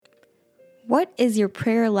What is your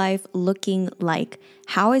prayer life looking like?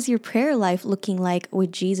 How is your prayer life looking like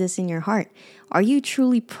with Jesus in your heart? Are you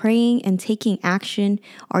truly praying and taking action?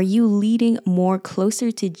 Are you leading more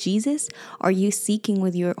closer to Jesus? Are you seeking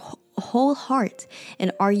with your whole heart?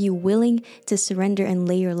 And are you willing to surrender and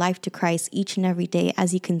lay your life to Christ each and every day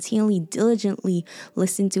as you continually diligently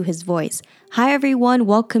listen to his voice? Hi, everyone.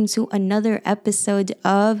 Welcome to another episode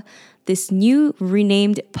of this new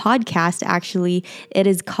renamed podcast. Actually, it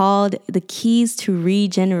is called The Keys to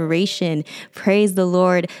Regeneration. Praise the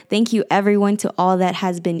Lord. Thank you everyone to all that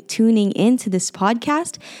has been tuning into this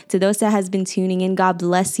podcast. To those that has been tuning in, God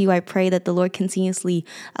bless you. I pray that the Lord continuously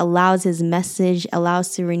allows his message,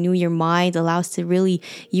 allows to renew your mind, allows to really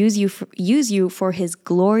use you for his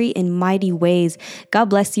glory in mighty ways. God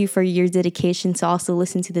bless you for your dedication to also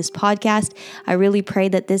listen to this podcast. I really pray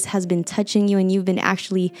that this has been touching you and you've been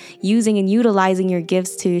actually using and utilizing your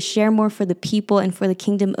gifts to share more for the people and for the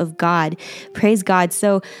kingdom of God. Praise God.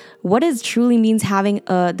 So what it truly means having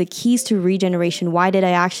the keys to regeneration? Why did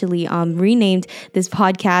I actually renamed this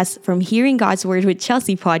podcast from Hearing God's Word with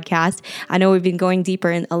Chelsea Podcast? I know we've been going deeper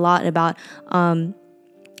in a lot about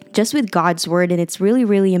just with God's word. And it's really,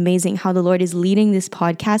 really amazing how the Lord is leading this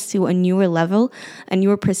podcast to a newer level, a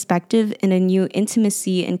newer perspective, and a new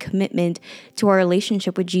intimacy and commitment to our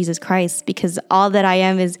relationship with Jesus Christ. Because all that I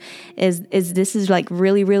am is this is like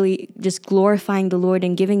really, really just glorifying the Lord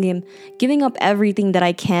and giving up everything that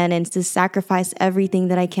I can and to sacrifice everything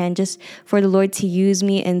that I can just for the Lord to use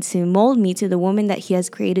me and to mold me to the woman that he has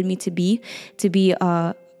created me to be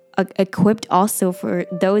equipped also for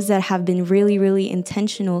those that have been really, really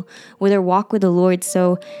intentional with their walk with the Lord.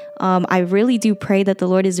 So I really do pray that the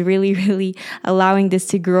Lord is really, really allowing this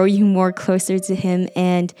to grow you more closer to him.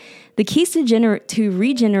 And the keys to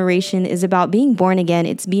regeneration is about being born again.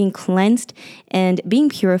 It's being cleansed and being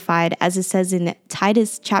purified, as it says in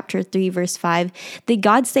Titus chapter 3, verse 5, that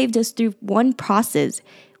God saved us through one process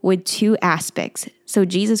with two aspects. So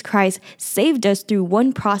Jesus Christ saved us through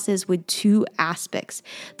one process with two aspects.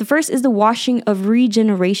 The first is the washing of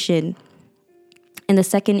regeneration, and the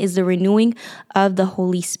second is the renewing of the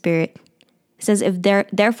Holy Spirit. It says,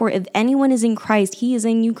 therefore, if anyone is in Christ, he is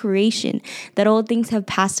a new creation, that old things have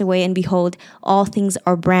passed away, and behold, all things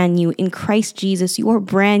are brand new. In Christ Jesus, you are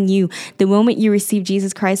brand new. The moment you receive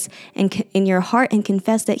Jesus Christ in your heart and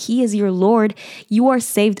confess that he is your Lord, you are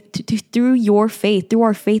saved through your faith. Through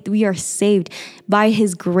our faith, we are saved by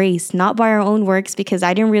his grace, not by our own works, because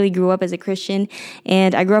I didn't really grow up as a Christian,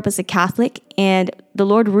 and I grew up as a Catholic, and the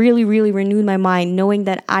Lord really, really renewed my mind, knowing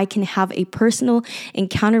that I can have a personal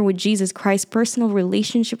encounter with Jesus Christ, personal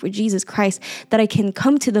relationship with Jesus Christ, that I can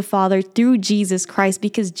come to the Father through Jesus Christ,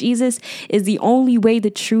 because Jesus is the only way, the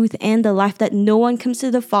truth, and the life, that no one comes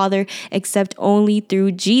to the Father except only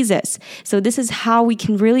through Jesus. So this is how we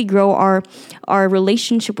can really grow our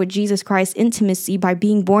relationship with Jesus Christ, intimacy, by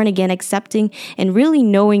being born again, accepting and really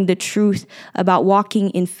knowing the truth about walking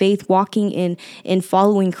in faith, walking in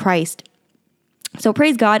following Christ. So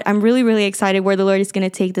praise God. I'm really, really excited where the Lord is going to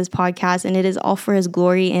take this podcast, and it is all for his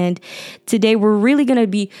glory. And today we're really going to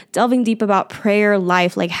be delving deep about prayer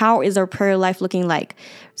life. Like, how is our prayer life looking like?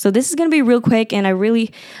 So this is going to be real quick. And I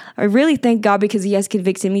really thank God, because he has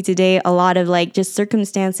convicted me today a lot of like just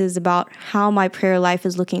circumstances about how my prayer life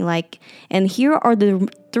is looking like. And here are the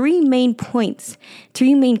three main questions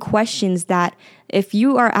that if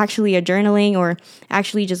you are actually journaling or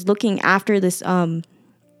actually just looking after this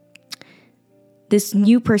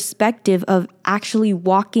new perspective of actually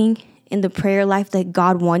walking in the prayer life that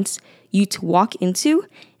God wants you to walk into.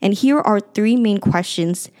 And here are three main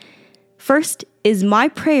questions. First, is my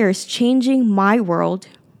prayers changing my world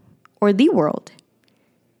or the world?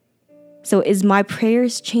 So is my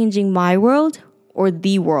prayers changing my world or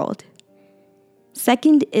the world?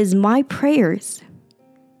 Second, is my prayers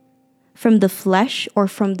from the flesh or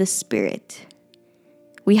from the spirit?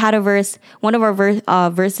 We had one of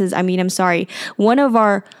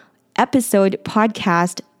our episode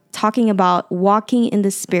podcast talking about walking in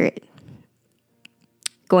the Spirit.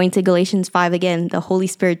 Going to Galatians 5 again, the Holy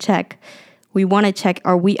Spirit check. We want to check,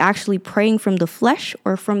 are we actually praying from the flesh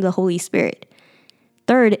or from the Holy Spirit?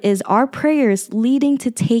 Third, is our prayers leading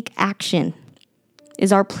to take action?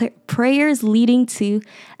 Is our prayers leading to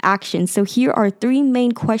action? So here are three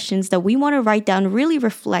main questions that we want to write down, really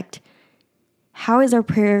reflect. How is our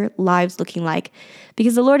prayer lives looking like?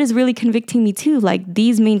 Because the Lord is really convicting me too, like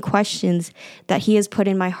these main questions that he has put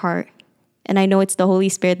in my heart. And I know it's the Holy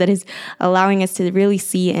Spirit that is allowing us to really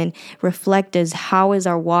see and reflect as how is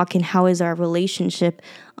our walk and how is our relationship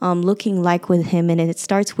looking like with him. And it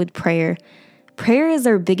starts with prayer. Prayer is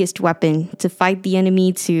our biggest weapon to fight the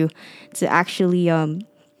enemy, to actually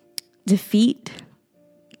defeat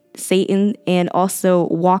Satan and also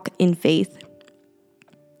walk in faith.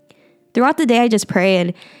 Throughout the day, I just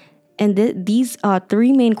pray, and these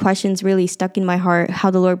three main questions really stuck in my heart,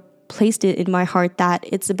 how the Lord placed it in my heart, that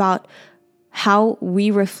it's about how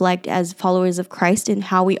we reflect as followers of Christ and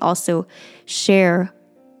how we also share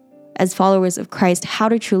as followers of Christ, how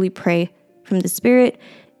to truly pray from the Spirit.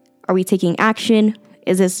 Are we taking action?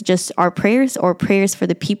 Is this just our prayers, or prayers for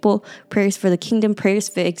the people, prayers for the kingdom, prayers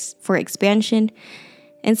for expansion?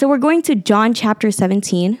 And so we're going to John chapter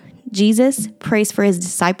 17. Jesus prays for his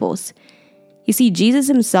disciples. You see, Jesus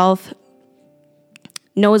himself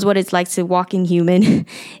knows what it's like to walk in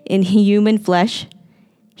human flesh.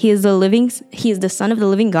 He is the Son of the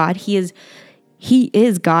living God. He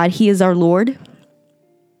is God. He is our Lord.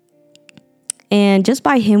 And just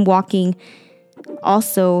by him walking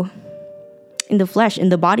also in the flesh, in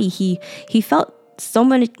the body, he felt so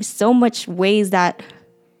much ways that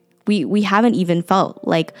we haven't even felt,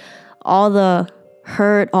 like all the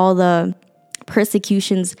hurt, all the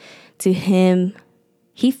persecutions to him.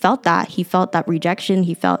 He felt that. He felt that rejection.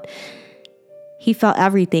 He felt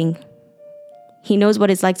everything. He knows what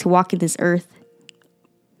it's like to walk in this earth.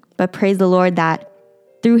 But praise the Lord that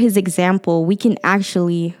through his example, we can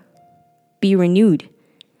actually be renewed.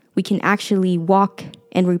 We can actually walk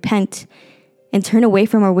and repent and turn away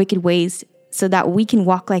from our wicked ways so that we can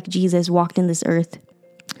walk like Jesus walked in this earth.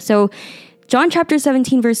 So John chapter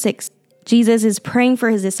 17, verse 6, Jesus is praying for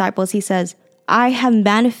his disciples. He says, I have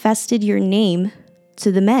manifested your name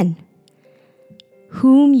to the men,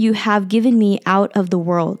 whom you have given me out of the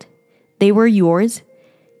world. They were yours.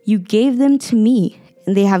 You gave them to me,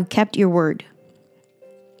 and they have kept your word.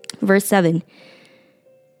 Verse 7,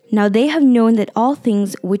 now they have known that all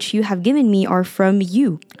things which you have given me are from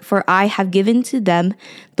you, for I have given to them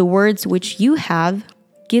the words which you have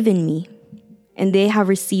given me, and they have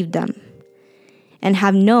received them, and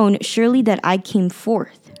have known surely that I came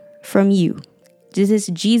forth from you. This is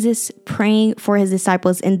Jesus praying for his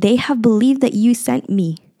disciples, and they have believed that you sent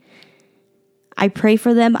me. I pray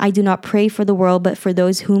for them. I do not pray for the world, but for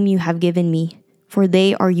those whom you have given me, for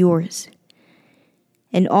they are yours.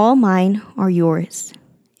 And all mine are yours,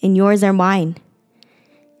 and yours are mine,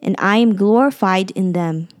 and I am glorified in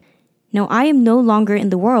them. Now I am no longer in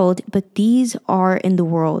the world, but these are in the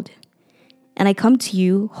world. And I come to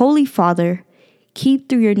you, Holy Father, keep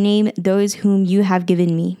through your name those whom you have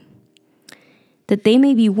given me, that they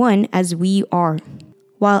may be one as we are.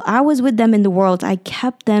 While I was with them in the world, I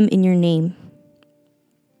kept them in your name.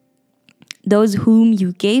 Those whom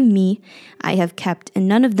you gave me, I have kept, and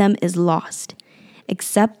none of them is lost,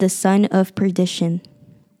 except the son of perdition,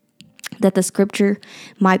 that the scripture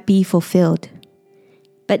might be fulfilled.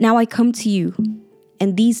 But now I come to you,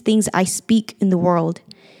 and these things I speak in the world,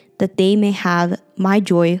 that they may have my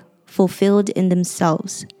joy fulfilled in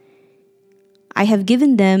themselves. I have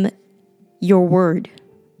given them your word.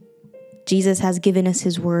 Jesus has given us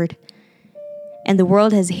his word. And the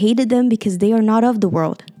world has hated them because they are not of the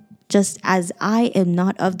world, just as I am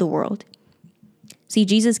not of the world. See,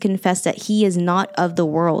 Jesus confessed that he is not of the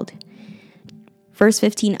world. Verse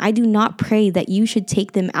 15, I do not pray that you should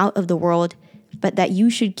take them out of the world, but that you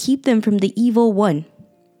should keep them from the evil one.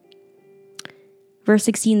 Verse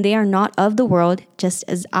 16, they are not of the world, just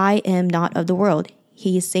as I am not of the world.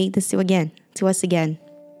 He is saying this to us again.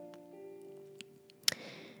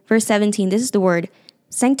 Verse 17, this is the word,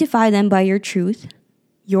 sanctify them by your truth.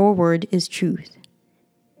 Your word is truth.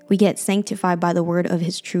 We get sanctified by the word of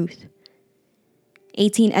his truth.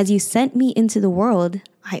 18, as you sent me into the world,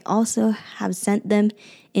 I also have sent them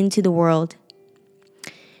into the world.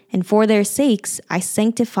 And for their sakes, I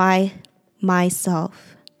sanctify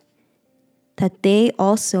myself, that they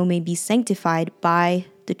also may be sanctified by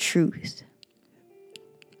the truth.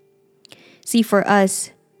 See, for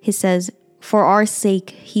us, he says, for our sake,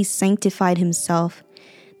 he sanctified himself,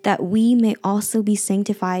 that we may also be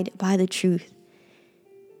sanctified by the truth.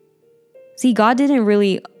 See, God didn't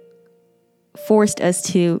really force us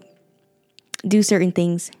to do certain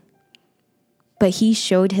things, but he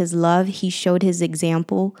showed his love, he showed his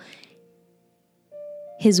example,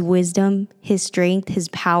 his wisdom, his strength, his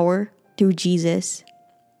power through Jesus,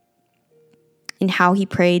 and how he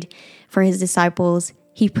prayed for his disciples.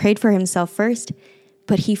 He prayed for himself first,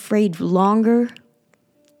 but he prayed longer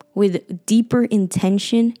with deeper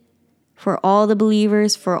intention for all the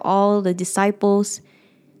believers, for all the disciples,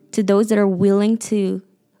 to those that are willing to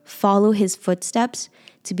follow his footsteps,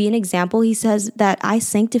 to be an example. He says that I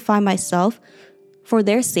sanctify myself for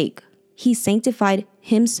their sake. He sanctified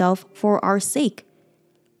himself for our sake.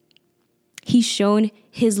 He's shown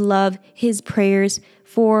his love, his prayers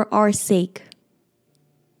for our sake.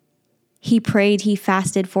 He prayed, he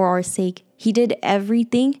fasted for our sake. He did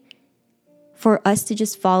everything for us to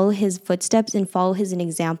just follow his footsteps and follow his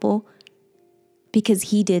example because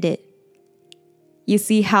he did it. You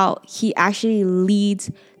see how he actually leads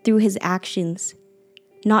through his actions,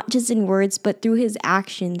 not just in words, but through his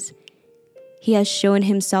actions. He has shown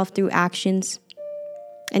himself through actions,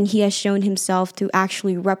 and he has shown himself through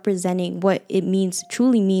actually representing what it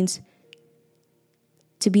truly means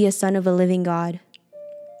to be a son of a living God.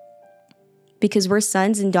 Because we're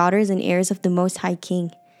sons and daughters and heirs of the Most High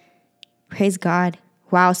King. Praise God.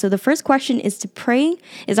 Wow. So the first question is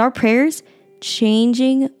is our prayers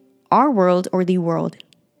changing our world or the world?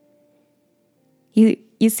 You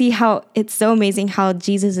see how it's so amazing how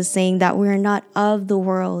Jesus is saying that we're not of the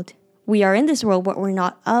world. We are in this world, but we're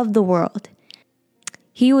not of the world.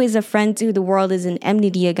 He who is a friend to the world is an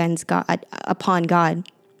enmity against God, upon God.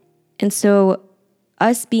 And so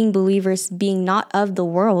us being believers, being not of the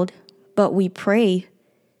world, but we pray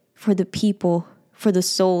for the people, for the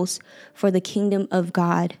souls, for the kingdom of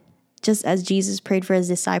God, just as Jesus prayed for his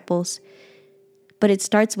disciples. But it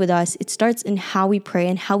starts with us. It starts in how we pray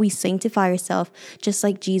and how we sanctify ourselves, just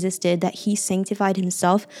like Jesus did, that he sanctified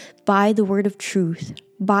himself by the word of truth,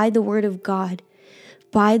 by the word of God,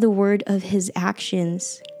 by the word of his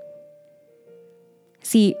actions.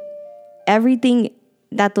 See, everything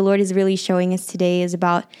that the Lord is really showing us today is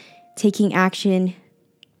about taking action,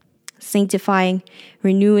 sanctifying,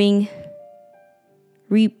 renewing,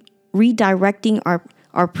 redirecting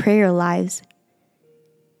our prayer lives.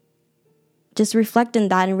 Just reflect on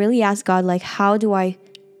that and really ask God, like, how do I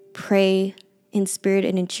pray in spirit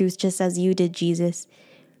and in truth, just as you did, Jesus?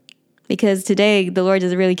 Because today the Lord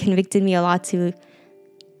has really convicted me a lot to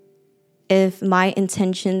if my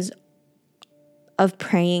intentions of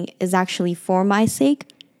praying is actually for my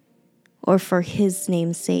sake or for his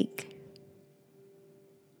name's sake.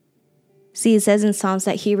 See, it says in Psalms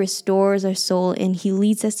that he restores our soul and he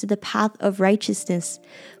leads us to the path of righteousness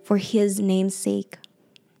for his name's sake.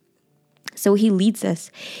 So he leads us.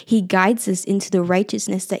 He guides us into the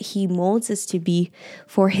righteousness that he molds us to be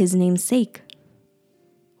for his name's sake.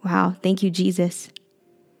 Wow, thank you, Jesus.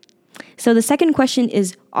 So the second question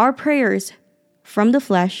is, are prayers from the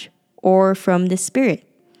flesh or from the spirit?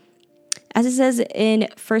 As it says in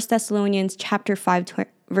 1 Thessalonians chapter 5,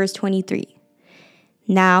 verse 23.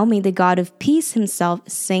 Now may the God of peace himself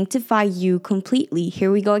sanctify you completely.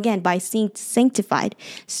 Here we go again, by being sanctified.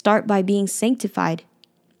 Start by being sanctified.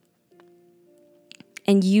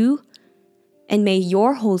 And may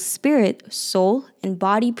your whole spirit, soul, and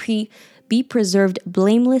body be preserved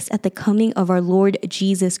blameless at the coming of our Lord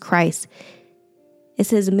Jesus Christ. It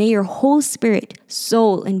says, may your whole spirit,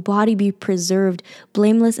 soul, and body be preserved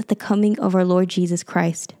blameless at the coming of our Lord Jesus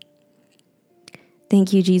Christ.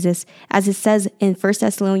 Thank you, Jesus. As it says in 1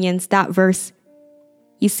 Thessalonians, that verse,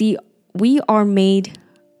 you see, we are made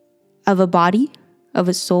of a body, of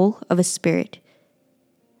a soul, of a spirit.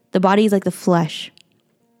 The body is like the flesh.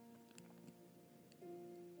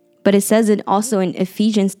 But it says it also in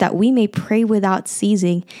Ephesians that we may pray without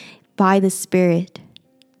ceasing by the Spirit.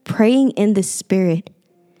 Praying in the Spirit.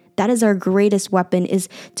 That is our greatest weapon, is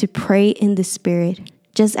to pray in the Spirit.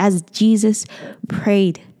 Just as Jesus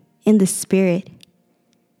prayed in the Spirit.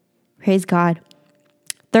 Praise God.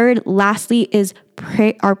 Third, lastly, is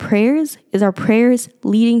our prayers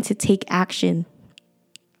leading to take action.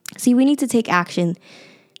 See, we need to take action.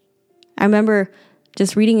 I remember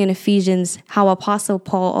just reading in Ephesians how Apostle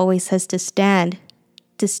Paul always says to stand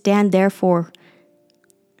therefore,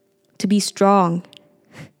 to be strong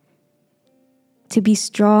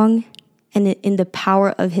and in the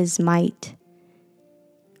power of his might,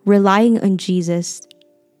 relying on Jesus,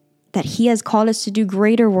 that he has called us to do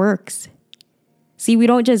greater works. See, we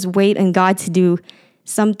don't just wait on God to do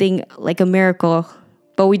something like a miracle,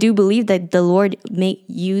 but we do believe that the Lord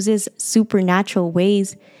uses supernatural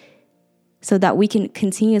ways so that we can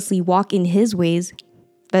continuously walk in his ways,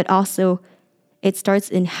 but also it starts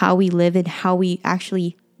in how we live and how we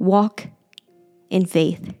actually walk in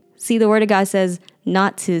faith. See, the word of God says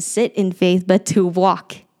not to sit in faith, but to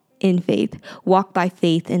walk in faith. Walk by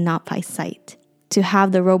faith and not by sight. To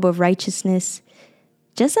have the robe of righteousness,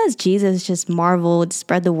 just as Jesus just marveled,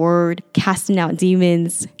 spread the word, casting out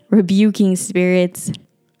demons, rebuking spirits.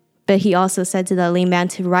 But he also said to the lame man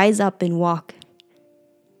to rise up and walk.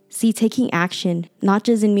 See, taking action, not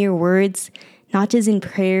just in mere words, not just in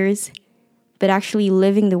prayers, but actually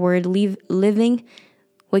living the word, living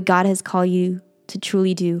what God has called you to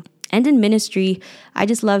truly do. And in ministry, I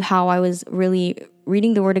just love how I was really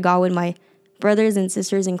reading the word of God with my brothers and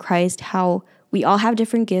sisters in Christ, how we all have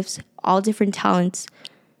different gifts, all different talents,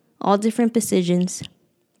 all different positions,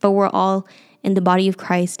 but we're all in the body of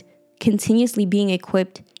Christ, continuously being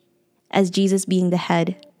equipped as Jesus being the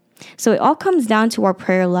head. So it all comes down to our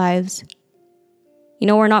prayer lives.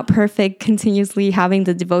 We're not perfect, continuously having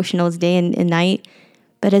the devotionals day and night,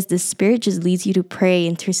 but as the Spirit just leads you to pray,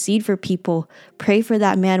 intercede for people, pray for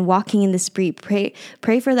that man walking in the street,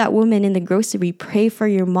 pray for that woman in the grocery, pray for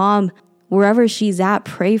your mom, wherever she's at,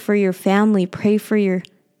 pray for your family, pray for your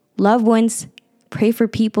loved ones, pray for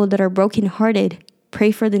people that are brokenhearted,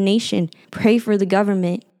 pray for the nation, pray for the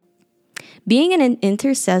government. Being an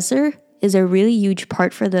intercessor is a really huge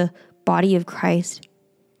part for the body of Christ.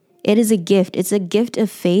 It is a gift. It's a gift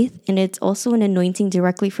of faith, and it's also an anointing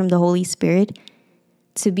directly from the Holy Spirit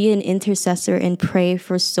to be an intercessor and pray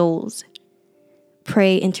for souls.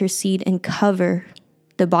 Pray, intercede, and cover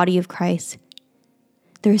the body of Christ.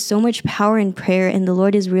 There's so much power in prayer, and the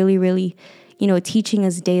Lord is really, really, teaching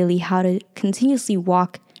us daily how to continuously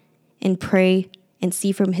walk and pray and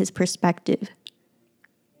see from His perspective.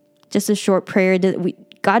 Just a short prayer.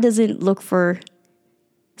 God doesn't look for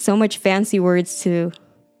so much fancy words to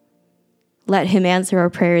let Him answer our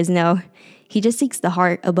prayers. No, He just seeks the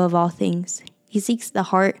heart above all things. He seeks the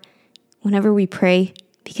heart whenever we pray,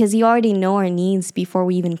 because He already knows our needs before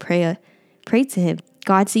we even pray to Him.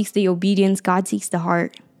 God seeks the obedience. God seeks the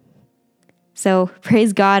heart. So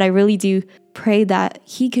praise God. I really do pray that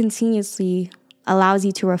He continuously allows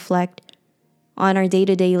you to reflect on our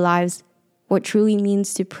day-to-day lives, what truly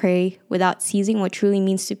means to pray without ceasing, what truly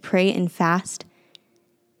means to pray and fast.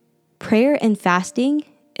 Prayer and fasting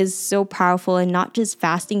is so powerful, and not just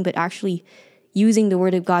fasting, but actually using the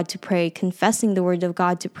Word of God to pray, confessing the Word of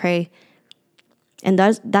God to pray. And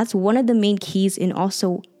that's one of the main keys in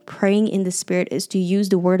also praying in the Spirit, is to use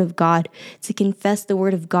the Word of God, to confess the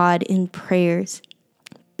Word of God in prayers.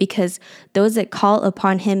 Because those that call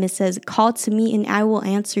upon Him, it says, call to me and I will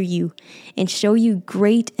answer you and show you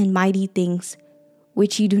great and mighty things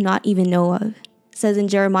which you do not even know of. It says in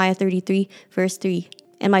Jeremiah 33, verse 3.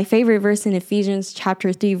 And my favorite verse in Ephesians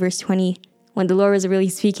chapter 3, verse 20, when the Lord was really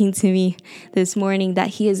speaking to me this morning, that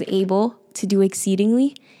He is able to do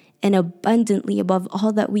exceedingly and abundantly above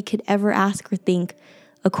all that we could ever ask or think,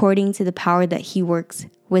 according to the power that He works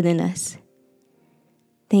within us.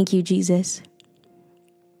 Thank you, Jesus.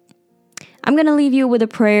 I'm going to leave you with a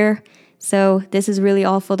prayer. So this is really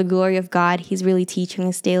all for the glory of God. He's really teaching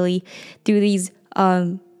us daily through these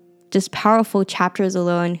just powerful chapters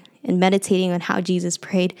alone, and meditating on how Jesus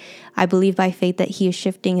prayed. I believe by faith that He is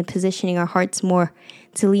shifting and positioning our hearts more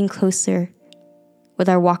to lean closer with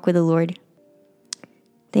our walk with the Lord.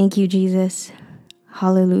 Thank you, Jesus.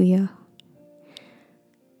 Hallelujah.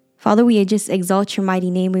 Father, we just exalt your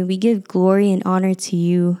mighty name, and we give glory and honor to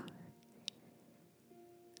you.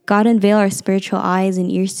 God, unveil our spiritual eyes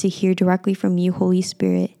and ears to hear directly from you, Holy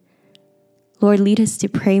Spirit. Lord, lead us to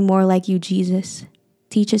pray more like you, Jesus.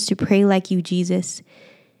 Teach us to pray like you, Jesus.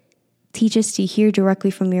 Teach us to hear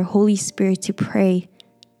directly from your Holy Spirit to pray.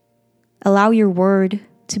 Allow your word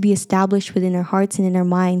to be established within our hearts and in our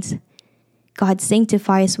minds. God,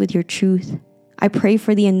 sanctify us with your truth. I pray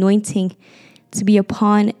for the anointing to be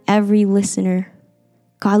upon every listener.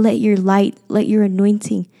 God, let your light, let your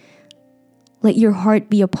anointing, let your heart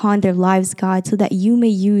be upon their lives, God, so that you may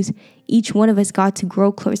use each one of us, God, to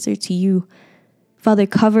grow closer to you. Father,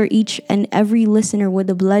 cover each and every listener with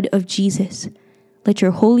the blood of Jesus. Let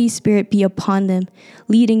your Holy Spirit be upon them,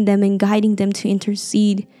 leading them and guiding them to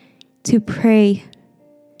intercede, to pray,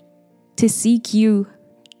 to seek you,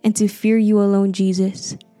 and to fear you alone,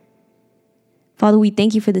 Jesus. Father, we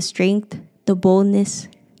thank you for the strength, the boldness,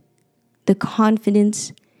 the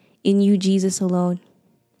confidence in you, Jesus alone.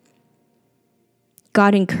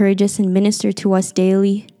 God, encourage us and minister to us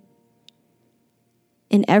daily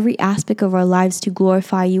in every aspect of our lives to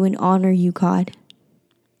glorify you and honor you, God.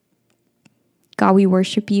 God, we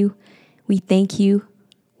worship you, we thank you,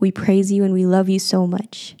 we praise you, and we love you so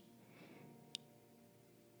much.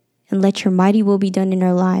 And let your mighty will be done in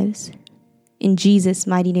our lives. In Jesus'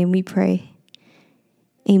 mighty name we pray.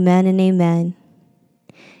 Amen and amen.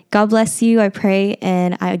 God bless you, I pray,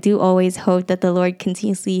 and I do always hope that the Lord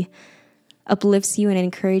continuously uplifts you and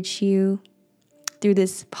encourages you through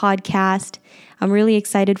this podcast. I'm really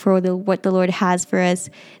excited for what the Lord has for us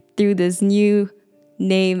through this new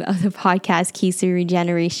name of the podcast, Keys to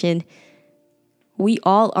Regeneration. We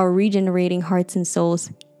all are regenerating hearts and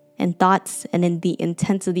souls and thoughts and in the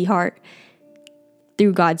intents of the heart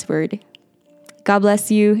through God's word. God bless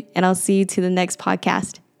you, and I'll see you to the next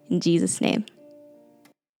podcast in Jesus' name.